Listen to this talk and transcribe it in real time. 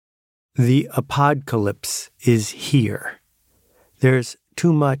The apocalypse is here. There's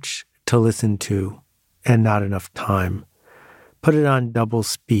too much to listen to and not enough time. Put it on double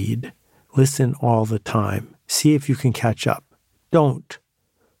speed. Listen all the time. See if you can catch up. Don't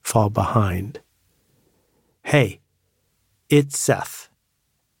fall behind. Hey, it's Seth,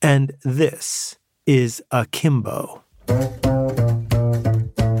 and this is Akimbo.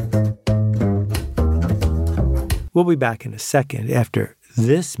 We'll be back in a second after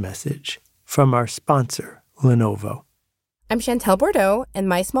this message from our sponsor, Lenovo. I'm Chantel Bordeaux, and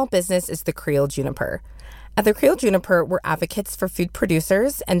my small business is the Creole Juniper. At the Creole Juniper, we're advocates for food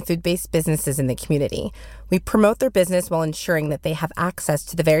producers and food-based businesses in the community. We promote their business while ensuring that they have access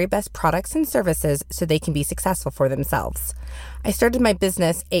to the very best products and services so they can be successful for themselves. I started my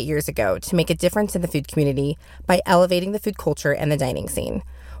business 8 years ago to make a difference in the food community by elevating the food culture and the dining scene.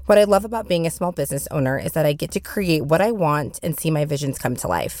 What I love about being a small business owner is that I get to create what I want and see my visions come to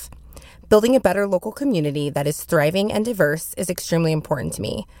life. Building a better local community that is thriving and diverse is extremely important to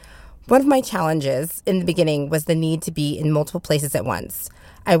me. One of my challenges in the beginning was the need to be in multiple places at once.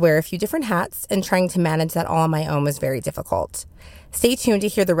 I wear a few different hats, and trying to manage that all on my own was very difficult. Stay tuned to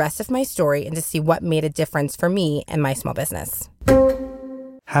hear the rest of my story and to see what made a difference for me and my small business.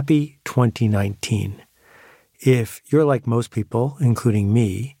 Happy 2019. If you're like most people, including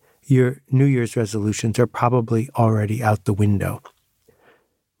me, your New Year's resolutions are probably already out the window.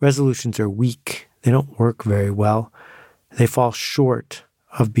 Resolutions are weak. They don't work very well. They fall short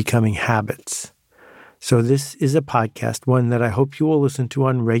of becoming habits. So this is a podcast, one that I hope you will listen to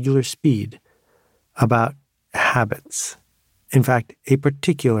on regular speed, about habits. In fact, a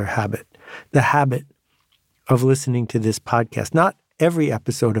particular habit, the habit of listening to this podcast. Not every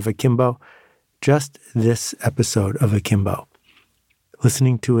episode of Akimbo, just this episode of Akimbo.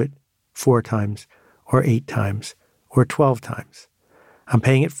 Listening to it 4 times or 8 times or 12 times. I'm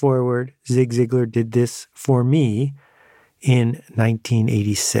paying it forward. Zig Ziglar did this for me in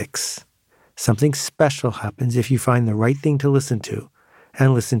 1986. Something special happens if you find the right thing to listen to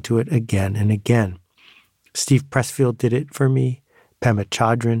and listen to it again and again. Steve Pressfield did it for me. Pema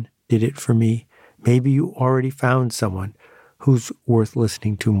Chodron did it for me. Maybe you already found someone who's worth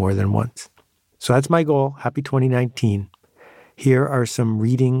listening to more than once. So that's my goal. Happy 2019. Here are some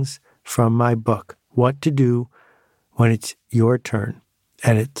readings from my book, What to Do When It's Your Turn.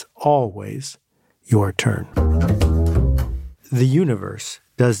 And it's always your turn. The universe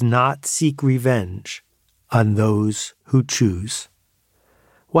does not seek revenge on those who choose.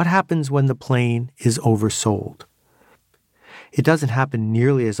 What happens when the plane is oversold? It doesn't happen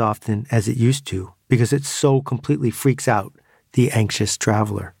nearly as often as it used to because it so completely freaks out the anxious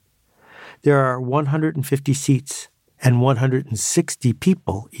traveler. There are 150 seats and 160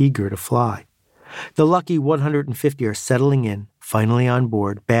 people eager to fly. The lucky 150 are settling in, finally on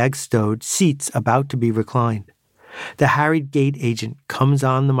board, bags stowed, seats about to be reclined. The harried gate agent comes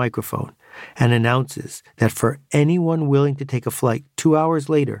on the microphone and announces that for anyone willing to take a flight 2 hours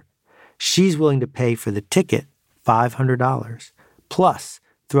later, she's willing to pay for the ticket $500, plus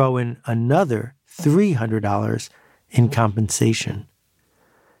throw in another $300 in compensation.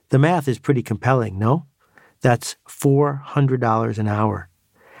 The math is pretty compelling, no? That's $400 an hour.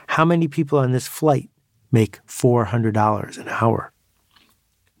 How many people on this flight make $400 an hour?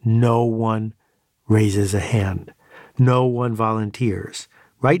 No one raises a hand. No one volunteers.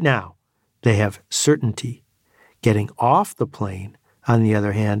 Right now, they have certainty. Getting off the plane, on the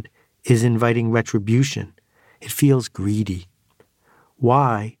other hand, is inviting retribution. It feels greedy.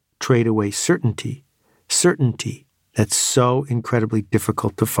 Why trade away certainty? Certainty that's so incredibly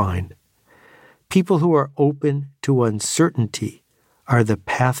difficult to find. People who are open to uncertainty are the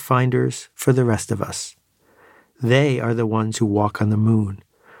pathfinders for the rest of us. They are the ones who walk on the moon,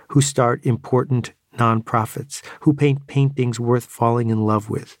 who start important nonprofits, who paint paintings worth falling in love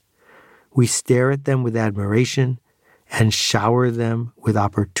with. We stare at them with admiration and shower them with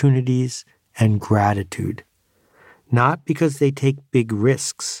opportunities and gratitude, not because they take big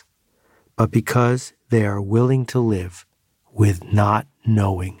risks, but because they are willing to live with not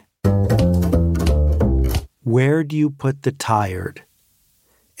knowing. Where do you put the tired?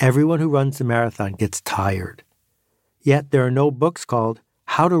 Everyone who runs the marathon gets tired. Yet there are no books called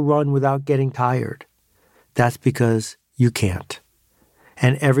How to Run Without Getting Tired. That's because you can't.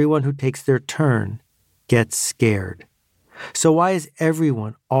 And everyone who takes their turn gets scared. So why is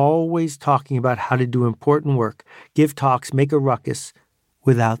everyone always talking about how to do important work, give talks, make a ruckus,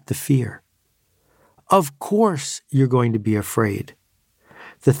 without the fear? Of course you're going to be afraid.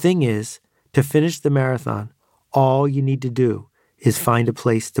 The thing is, to finish the marathon, all you need to do is find a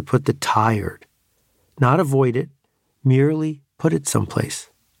place to put the tired. Not avoid it, merely put it someplace.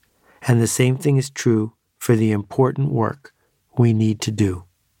 And the same thing is true for the important work we need to do.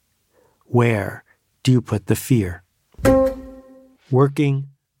 Where do you put the fear? Working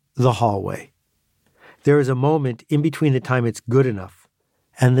the hallway. There is a moment in between the time it's good enough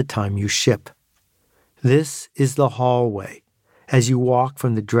and the time you ship. This is the hallway as you walk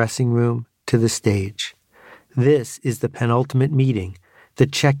from the dressing room to the stage. This is the penultimate meeting, the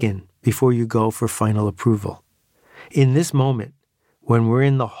check-in before you go for final approval. In this moment, when we're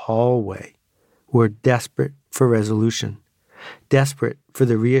in the hallway, we're desperate for resolution, desperate for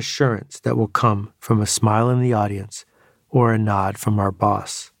the reassurance that will come from a smile in the audience or a nod from our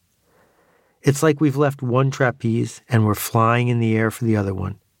boss. It's like we've left one trapeze and we're flying in the air for the other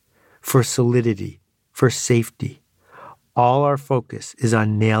one, for solidity, for safety. All our focus is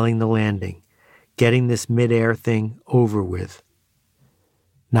on nailing the landing, getting this midair thing over with.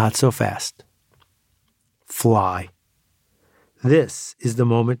 Not so fast. Fly. This is the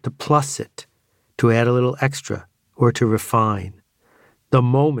moment to plus it, to add a little extra, or to refine. The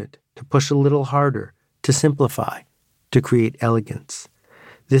moment to push a little harder, to simplify, to create elegance.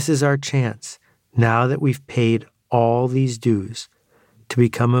 This is our chance, now that we've paid all these dues, to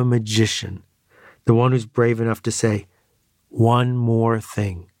become a magician, the one who's brave enough to say, one more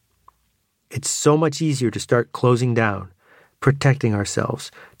thing. It's so much easier to start closing down, protecting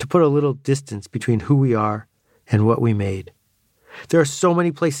ourselves, to put a little distance between who we are and what we made. There are so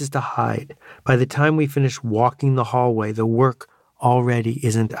many places to hide. By the time we finish walking the hallway, the work already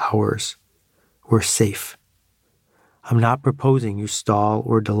isn't ours. We're safe. I'm not proposing you stall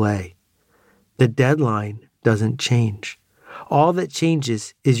or delay. The deadline doesn't change. All that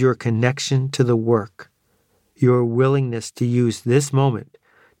changes is your connection to the work, your willingness to use this moment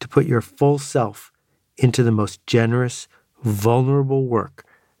to put your full self into the most generous, vulnerable work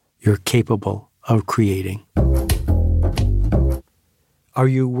you're capable of creating. Are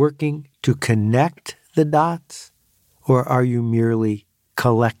you working to connect the dots, or are you merely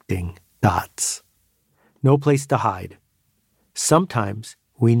collecting dots? No place to hide. Sometimes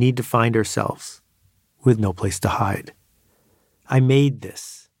we need to find ourselves with no place to hide. I made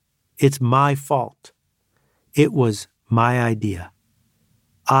this. It's my fault. It was my idea.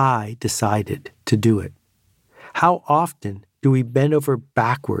 I decided to do it. How often do we bend over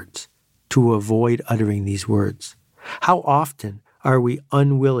backwards to avoid uttering these words? How often are we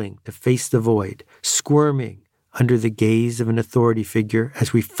unwilling to face the void, squirming under the gaze of an authority figure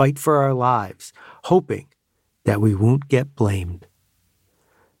as we fight for our lives, hoping that we won't get blamed?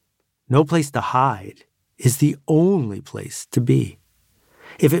 No place to hide is the only place to be.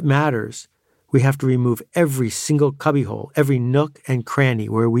 If it matters, we have to remove every single cubbyhole, every nook and cranny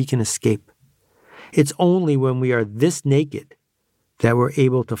where we can escape. It's only when we are this naked that we're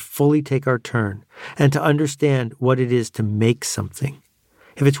able to fully take our turn and to understand what it is to make something.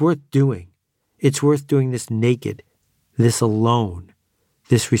 If it's worth doing, it's worth doing this naked, this alone,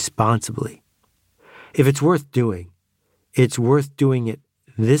 this responsibly. If it's worth doing, it's worth doing it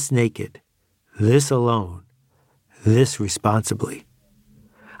this naked, this alone, this responsibly.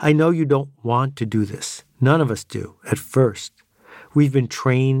 I know you don't want to do this. None of us do, at first. We've been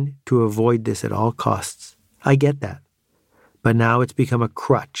trained to avoid this at all costs. I get that. But now it's become a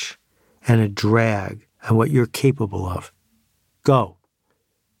crutch and a drag on what you're capable of. Go.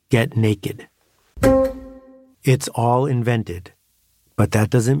 Get naked. It's all invented, but that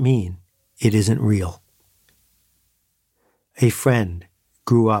doesn't mean it isn't real. A friend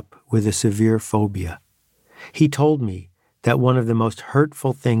grew up with a severe phobia. He told me that one of the most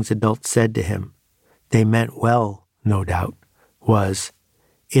hurtful things adults said to him, they meant well, no doubt, was,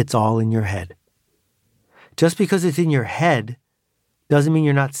 it's all in your head. Just because it's in your head doesn't mean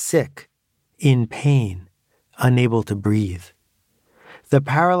you're not sick, in pain, unable to breathe. The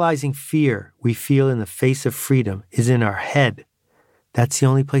paralyzing fear we feel in the face of freedom is in our head. That's the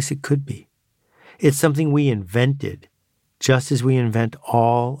only place it could be. It's something we invented, just as we invent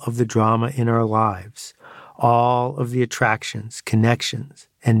all of the drama in our lives, all of the attractions, connections,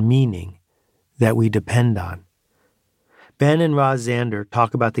 and meaning that we depend on. Ben and Roz Zander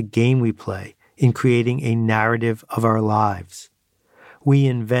talk about the game we play in creating a narrative of our lives. We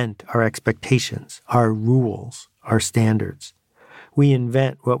invent our expectations, our rules, our standards. We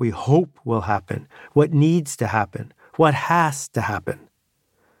invent what we hope will happen, what needs to happen, what has to happen.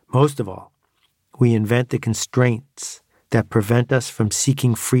 Most of all, we invent the constraints that prevent us from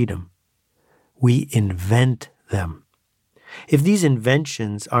seeking freedom. We invent them. If these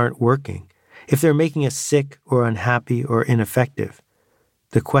inventions aren't working, if they're making us sick or unhappy or ineffective,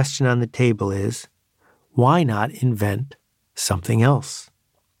 the question on the table is, why not invent something else?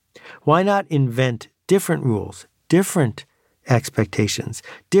 Why not invent different rules, different expectations,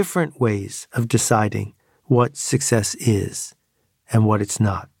 different ways of deciding what success is and what it's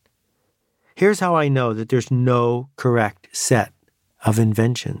not. Here's how I know that there's no correct set of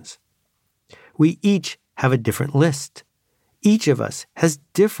inventions. We each have a different list. Each of us has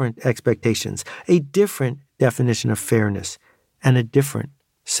different expectations, a different definition of fairness, and a different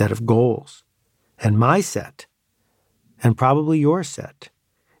set of goals. And my set, and probably your set,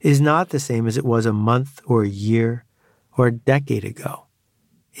 is not the same as it was a month or a year or a decade ago.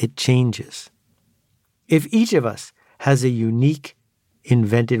 It changes. If each of us has a unique,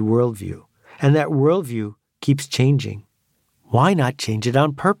 invented worldview, and that worldview keeps changing, why not change it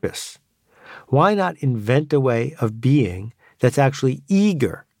on purpose? Why not invent a way of being that's actually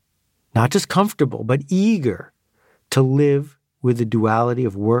eager, not just comfortable, but eager to live with the duality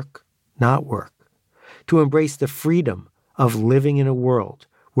of work, not work, to embrace the freedom of living in a world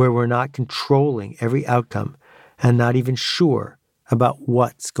where we're not controlling every outcome and not even sure about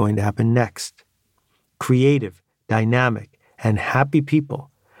what's going to happen next. Creative, dynamic, and happy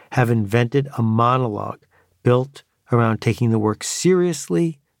people have invented a monologue built around taking the work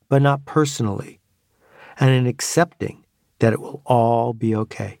seriously but not personally, and in accepting that it will all be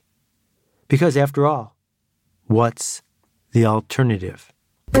okay. Because after all, what's the alternative?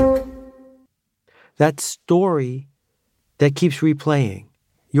 That story that keeps replaying,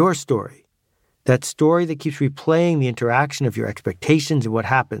 your story, that story that keeps replaying the interaction of your expectations and what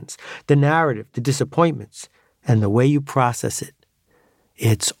happens, the narrative, the disappointments, and the way you process it,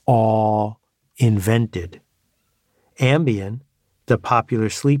 it's all invented. Ambien, the popular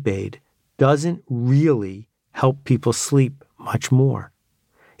sleep aid, doesn't really help people sleep much more.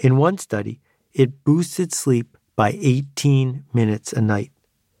 In one study, it boosted sleep by 18 minutes a night.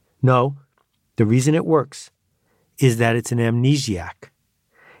 No, the reason it works is that it's an amnesiac.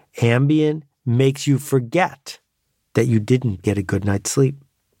 Ambien makes you forget that you didn't get a good night's sleep.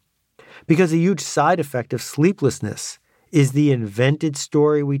 Because a huge side effect of sleeplessness is the invented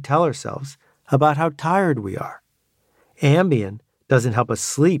story we tell ourselves about how tired we are. Ambien doesn't help us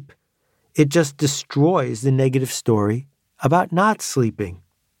sleep. It just destroys the negative story about not sleeping.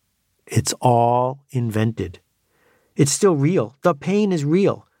 It's all invented. It's still real. The pain is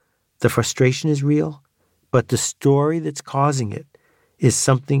real. The frustration is real. But the story that's causing it is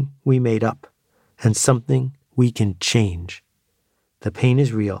something we made up and something we can change. The pain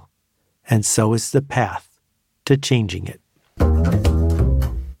is real, and so is the path to changing it.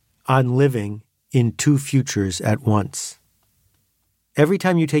 On living in two futures at once. Every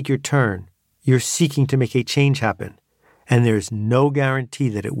time you take your turn, you're seeking to make a change happen, and there's no guarantee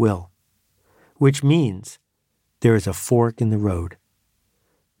that it will. Which means there is a fork in the road.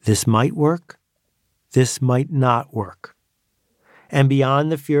 This might work, this might not work. And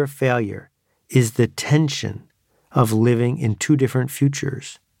beyond the fear of failure is the tension of living in two different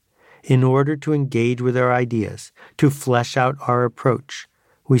futures. In order to engage with our ideas, to flesh out our approach,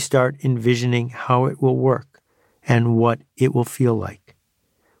 we start envisioning how it will work and what it will feel like.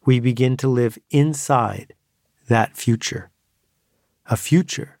 We begin to live inside that future, a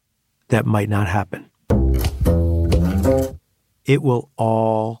future that might not happen. It will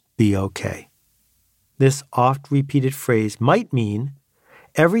all be okay. This oft-repeated phrase might mean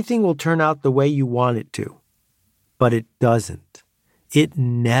everything will turn out the way you want it to, but it doesn't. It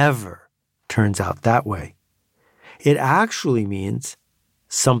never turns out that way. It actually means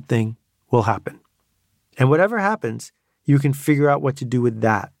something will happen. And whatever happens, you can figure out what to do with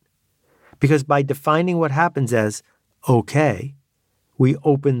that. Because by defining what happens as okay, we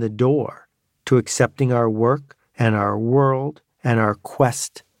open the door to accepting our work and our world and our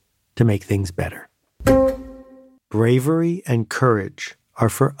quest to make things better. Bravery and courage are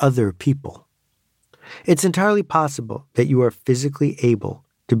for other people. It's entirely possible that you are physically able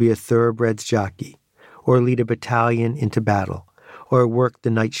to be a thoroughbreds jockey, or lead a battalion into battle, or work the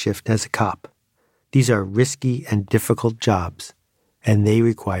night shift as a cop. These are risky and difficult jobs, and they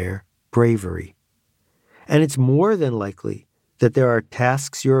require bravery. And it's more than likely that there are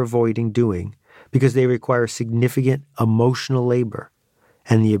tasks you're avoiding doing because they require significant emotional labor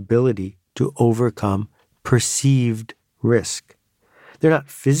and the ability to overcome perceived risk. They're not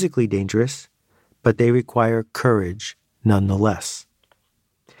physically dangerous, but they require courage nonetheless.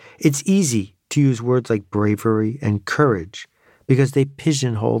 It's easy to use words like bravery and courage because they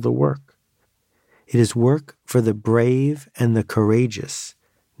pigeonhole the work. It is work for the brave and the courageous,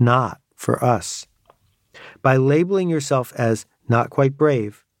 not for us. By labeling yourself as not quite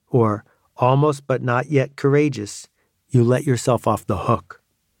brave or almost but not yet courageous, you let yourself off the hook.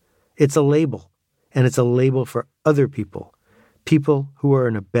 It's a label, and it's a label for other people, people who are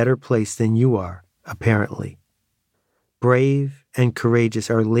in a better place than you are, apparently. brave and courageous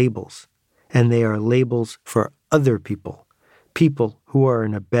are labels, and they are labels for other people, people who are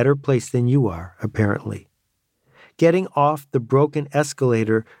in a better place than you are, apparently. Getting off the broken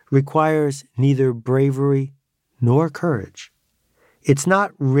escalator requires neither bravery nor courage. It's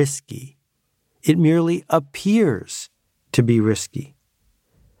not risky. It merely appears to be risky.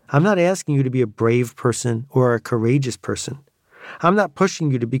 I'm not asking you to be a brave person or a courageous person. I'm not pushing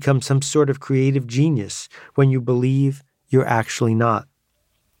you to become some sort of creative genius when you believe you're actually not.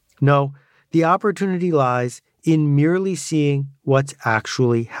 No, the opportunity lies in merely seeing what's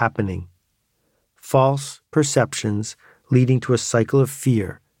actually happening. False perceptions leading to a cycle of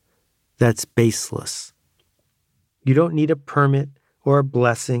fear that's baseless. You don't need a permit or a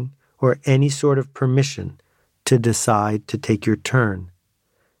blessing or any sort of permission to decide to take your turn.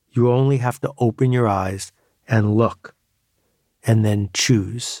 You only have to open your eyes and look, and then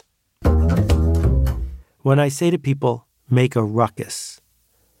choose. When I say to people, make a ruckus,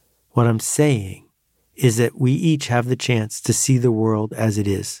 what I'm saying is that we each have the chance to see the world as it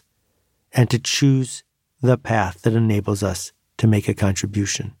is and to choose the path that enables us to make a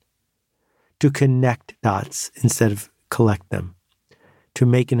contribution, to connect dots instead of collect them, to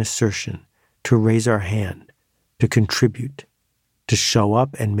make an assertion, to raise our hand, to contribute, to show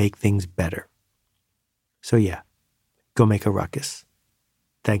up and make things better. So yeah, go make a ruckus.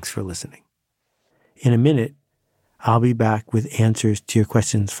 Thanks for listening. In a minute, I'll be back with answers to your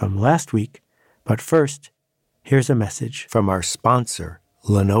questions from last week, but first, here's a message from our sponsor,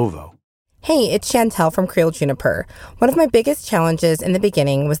 Lenovo. Hey, it's Chantel from Creole Juniper. One of my biggest challenges in the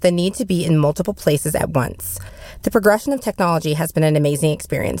beginning was the need to be in multiple places at once. The progression of technology has been an amazing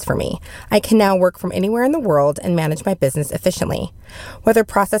experience for me. I can now work from anywhere in the world and manage my business efficiently. Whether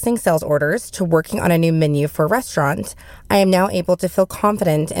processing sales orders to working on a new menu for a restaurant, I am now able to feel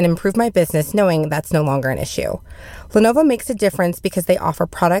confident and improve my business knowing that's no longer an issue. Lenovo makes a difference because they offer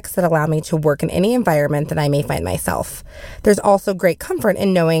products that allow me to work in any environment that I may find myself. There's also great comfort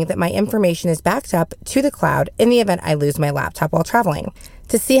in knowing that my information is backed up to the cloud in the event I lose my laptop while traveling.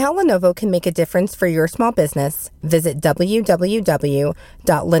 To see how Lenovo can make a difference for your small business, visit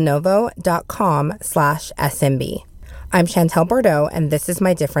www.lenovo.com/SMB. I'm Chantel Bordeaux, and this is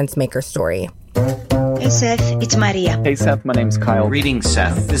my Difference Maker story. Hey, Seth, it's Maria. Hey, Seth, my name's Kyle. Greetings,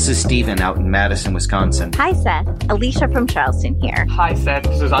 Seth. This is Steven out in Madison, Wisconsin. Hi, Seth. Alicia from Charleston here. Hi, Seth.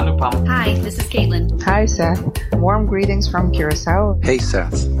 This is Anupam. Hi, this is Caitlin. Hi, Seth. Warm greetings from Curacao. Hey,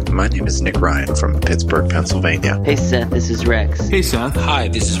 Seth. My name is Nick Ryan from Pittsburgh, Pennsylvania. Hey, Seth. This is Rex. Hey, Seth. Hi,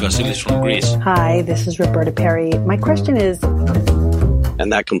 this is Vasilis from Greece. Hi, this is Roberta Perry. My question is...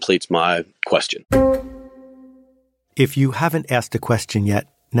 And that completes my question. If you haven't asked a question yet,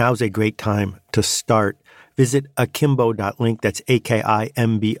 now's a great time to start. Visit akimbo.link, that's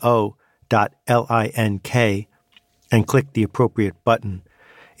akimbo.link, and click the appropriate button.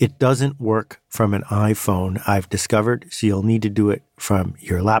 It doesn't work from an iPhone, I've discovered, so you'll need to do it from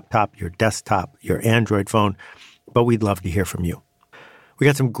your laptop, your desktop, your Android phone, but we'd love to hear from you. We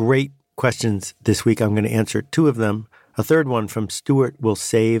got some great questions this week. I'm going to answer two of them. A third one from Stuart will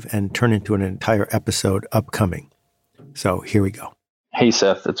save and turn into an entire episode upcoming. So here we go. Hey,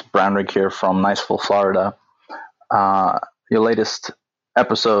 Seth. It's Brandrick here from Niceville, Florida. Your latest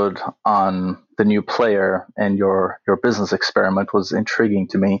episode on the new player and your business experiment was intriguing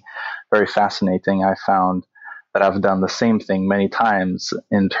to me, very fascinating. I found that I've done the same thing many times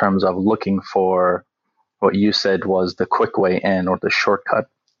in terms of looking for what you said was the quick way in or the shortcut.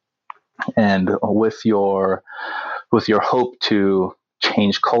 And with your hope to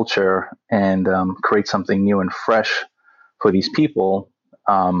change culture and create something new and fresh for these people,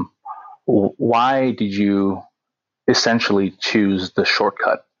 why did you essentially choose the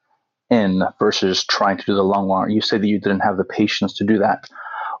shortcut in versus trying to do the long run? You said that you didn't have the patience to do that.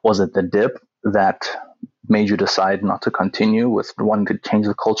 Was it the dip that made you decide not to continue with wanting to change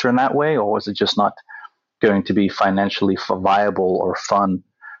the culture in that way, or was it just not going to be financially viable or fun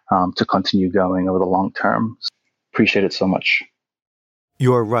to continue going over the long term? Appreciate it so much.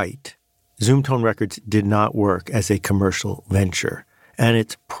 You're right. Zoom Tone Records did not work as a commercial venture, and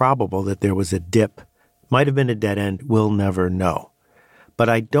it's probable that there was a dip. Might have been a dead end. We'll never know. But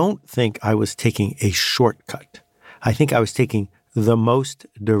I don't think I was taking a shortcut. I think I was taking the most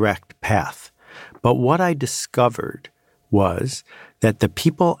direct path. But what I discovered was that the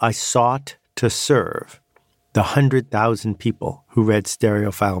people I sought to serve, the 100,000 people who read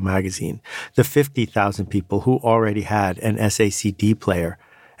Stereophile magazine, the 50,000 people who already had an SACD player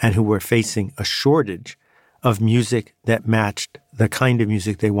and who were facing a shortage of music that matched the kind of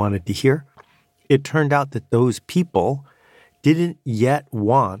music they wanted to hear, it turned out that those people didn't yet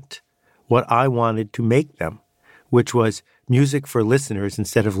want what I wanted to make them, which was music for listeners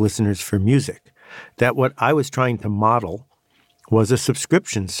instead of listeners for music. That what I was trying to model was a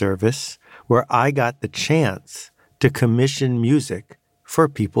subscription service where I got the chance to commission music for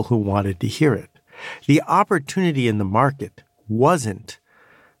people who wanted to hear it. The opportunity in the market wasn't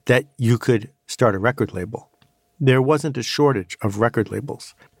that you could start a record label. There wasn't a shortage of record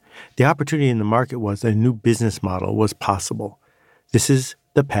labels. The opportunity in the market was a new business model was possible. This is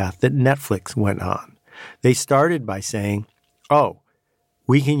the path that Netflix went on. They started by saying,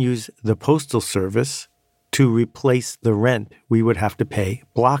 we can use the postal service to replace the rent we would have to pay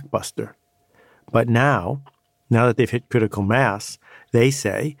Blockbuster. But now that they've hit critical mass, they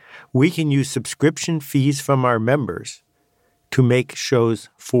say we can use subscription fees from our members to make shows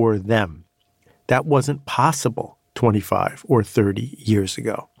for them. That wasn't possible 25 or 30 years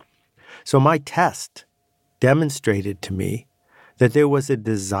ago. So my test demonstrated to me that there was a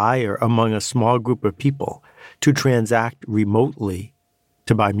desire among a small group of people to transact remotely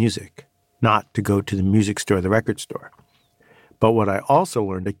to buy music, not to go to the music store, the record store. But what I also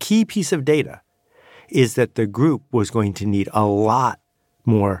learned, a key piece of data, is that the group was going to need a lot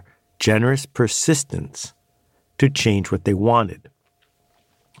more generous persistence to change what they wanted.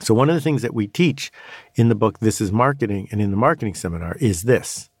 So one of the things that we teach in the book, This is Marketing, and in the marketing seminar is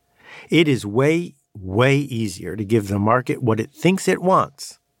this. It is way, way easier to give the market what it thinks it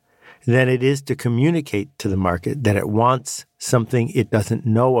wants than it is to communicate to the market that it wants something it doesn't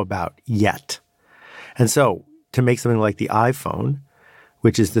know about yet. And so to make something like the iPhone,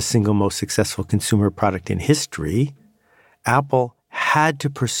 which is the single most successful consumer product in history, Apple had to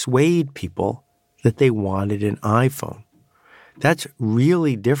persuade people that they wanted an iPhone. That's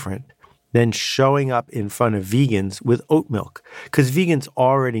really different than showing up in front of vegans with oat milk, because vegans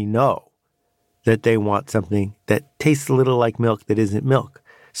already know that they want something that tastes a little like milk that isn't milk.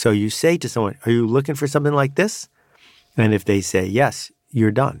 So you say to someone, are you looking for something like this? And if they say yes,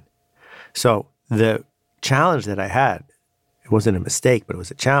 you're done. So the challenge that I had, it wasn't a mistake, but it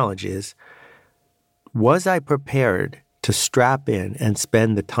was a challenge, was I prepared to strap in and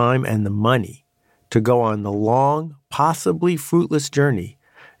spend the time and the money to go on the long, possibly fruitless journey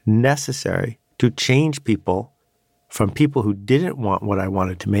necessary to change people from people who didn't want what I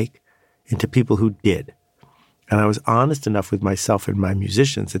wanted to make into people who did? And I was honest enough with myself and my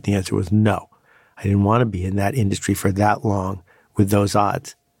musicians that the answer was no. I didn't want to be in that industry for that long with those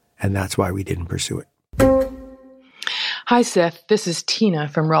odds, and that's why we didn't pursue it. Hi, Seth. This is Tina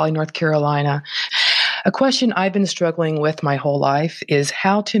from Raleigh, North Carolina. A question I've been struggling with my whole life is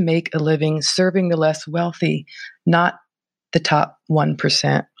how to make a living serving the less wealthy, not the top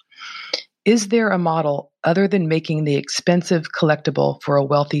 1%. Is there a model other than making the expensive collectible for a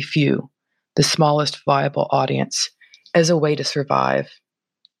wealthy few, the smallest viable audience, as a way to survive?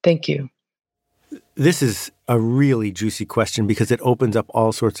 Thank you. This is a really juicy question because it opens up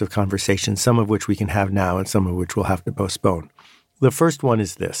all sorts of conversations, some of which we can have now and some of which we'll have to postpone. The first one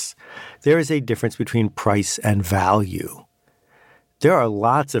is this. There is a difference between price and value. There are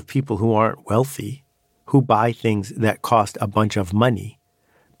lots of people who aren't wealthy who buy things that cost a bunch of money,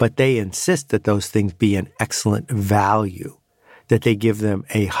 but they insist that those things be an excellent value, that they give them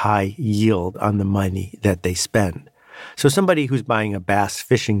a high yield on the money that they spend. So somebody who's buying a bass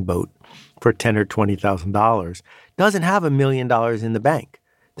fishing boat for $10,000 or $20,000 doesn't have $1 million in the bank.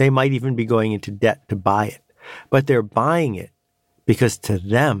 They might even be going into debt to buy it, but they're buying it because to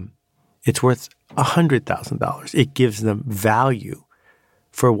them, it's worth $100,000. It gives them value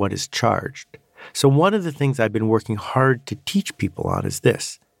for what is charged. So one of the things I've been working hard to teach people on is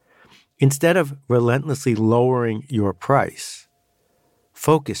this. Instead of relentlessly lowering your price,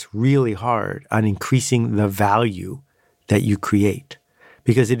 focus really hard on increasing the value that you create,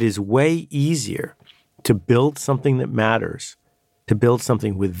 because it is way easier to build something that matters, to build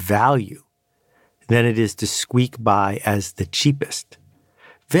something with value, than it is to squeak by as the cheapest.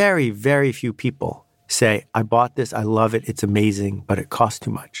 Very, very few people say, I bought this, I love it, it's amazing, but it costs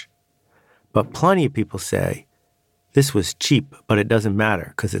too much. But plenty of people say, this was cheap, but it doesn't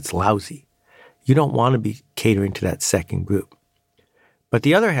matter because it's lousy. You don't want to be catering to that second group. But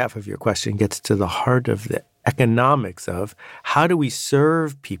the other half of your question gets to the heart of the economics of how do we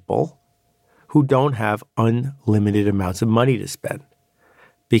serve people who don't have unlimited amounts of money to spend?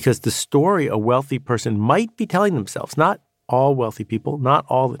 Because the story a wealthy person might be telling themselves, not all wealthy people, not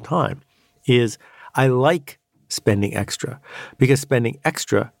all the time, is I like spending extra because spending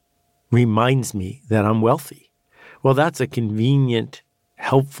extra reminds me that I'm wealthy. Well, that's a convenient,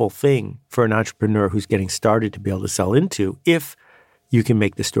 helpful thing for an entrepreneur who's getting started to be able to sell into if you can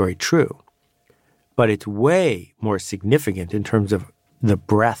make the story true. But it's way more significant in terms of the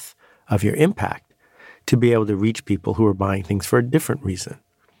breadth of your impact to be able to reach people who are buying things for a different reason.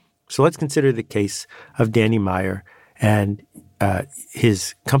 So let's consider the case of Danny Meyer and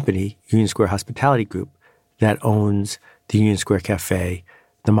his company, Union Square Hospitality Group, that owns the Union Square Cafe,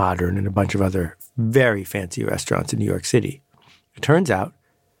 the Modern, and a bunch of other very fancy restaurants in New York City. It turns out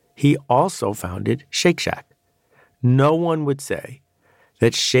he also founded Shake Shack. No one would say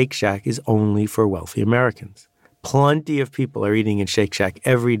that Shake Shack is only for wealthy Americans. Plenty of people are eating in Shake Shack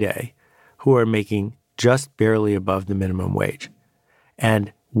every day who are making just barely above the minimum wage.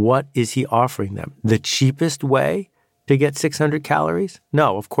 And what is he offering them? The cheapest way to get 600 calories?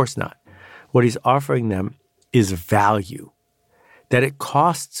 No, of course not. What he's offering them is value, that it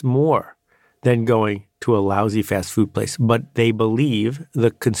costs more than going to a lousy fast food place. But they believe,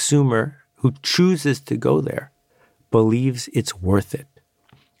 the consumer who chooses to go there believes it's worth it.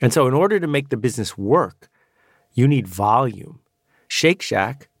 And so in order to make the business work, you need volume. Shake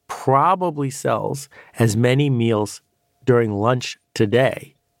Shack probably sells as many meals during lunch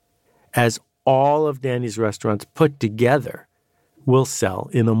today as all of Danny's restaurants put together will sell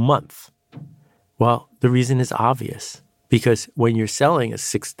in a month. Well, the reason is obvious, because when you're selling a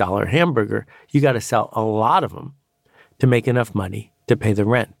 $6 hamburger, you got to sell a lot of them to make enough money to pay the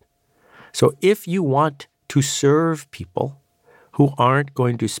rent. So if you want to serve people who aren't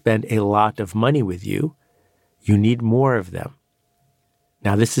going to spend a lot of money with you, you need more of them.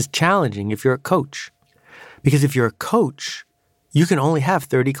 Now, this is challenging if you're a coach, because if you're a coach, you can only have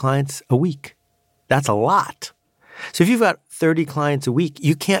 30 clients a week. That's a lot. So if you've got 30 clients a week,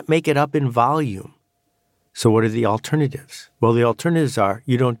 you can't make it up in volume. So what are the alternatives? Well, the alternatives are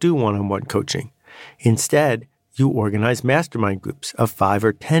you don't do one-on-one coaching. Instead, you organize mastermind groups of 5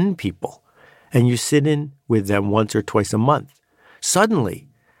 or 10 people, and you sit in with them once or twice a month. Suddenly,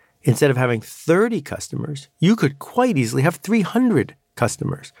 instead of having 30 customers, you could quite easily have 300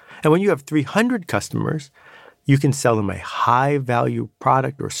 customers. And when you have 300 customers, you can sell them a high-value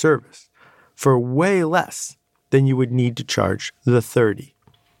product or service for way less than you would need to charge the 30.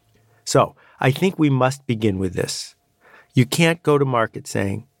 So I think we must begin with this. You can't go to market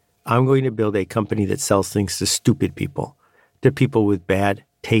saying, I'm going to build a company that sells things to stupid people, to people with bad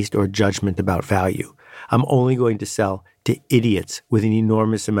taste or judgment about value. I'm only going to sell to idiots with an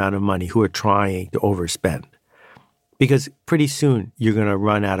enormous amount of money who are trying to overspend. Because pretty soon you're going to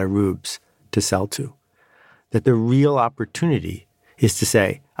run out of rubes to sell to. That the real opportunity is to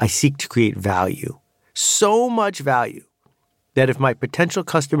say, I seek to create value. So much value that if my potential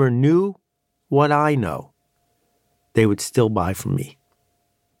customer knew what I know, they would still buy from me.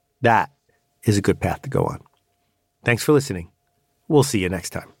 That is a good path to go on. Thanks for listening. We'll see you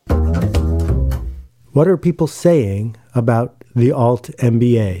next time. What are people saying about the alt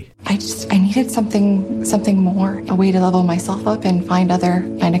MBA? I needed something more, a way to level myself up and find a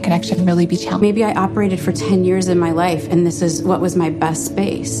connection, really be challenged. Maybe I operated for 10 years in my life and this is what was my best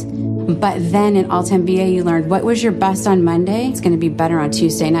space. But then in alt MBA, you learned what was your best on Monday, it's going to be better on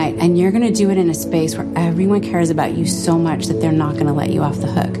Tuesday night. And you're going to do it in a space where everyone cares about you so much that they're not going to let you off the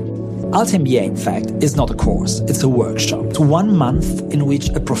hook. Alt MBA, in fact, is not a course, it's a workshop. It's 1 month in which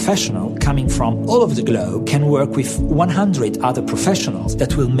a professional coming from all over the globe can work with 100 other professionals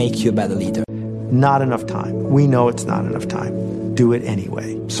that will make you a better leader. Not enough time. We know it's not enough time. Do it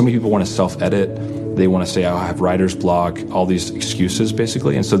anyway. So many people want to self-edit. They want to say, oh, I have writer's block, all these excuses,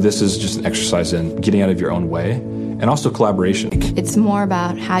 basically. And so this is just an exercise in getting out of your own way and also collaboration. It's more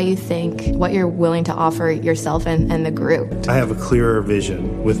about how you think, what you're willing to offer yourself and the group. I have a clearer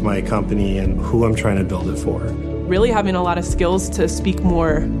vision with my company and who I'm trying to build it for. Really having a lot of skills to speak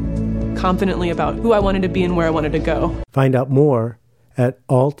more confidently about who I wanted to be and where I wanted to go. Find out more at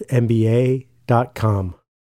altmba.com.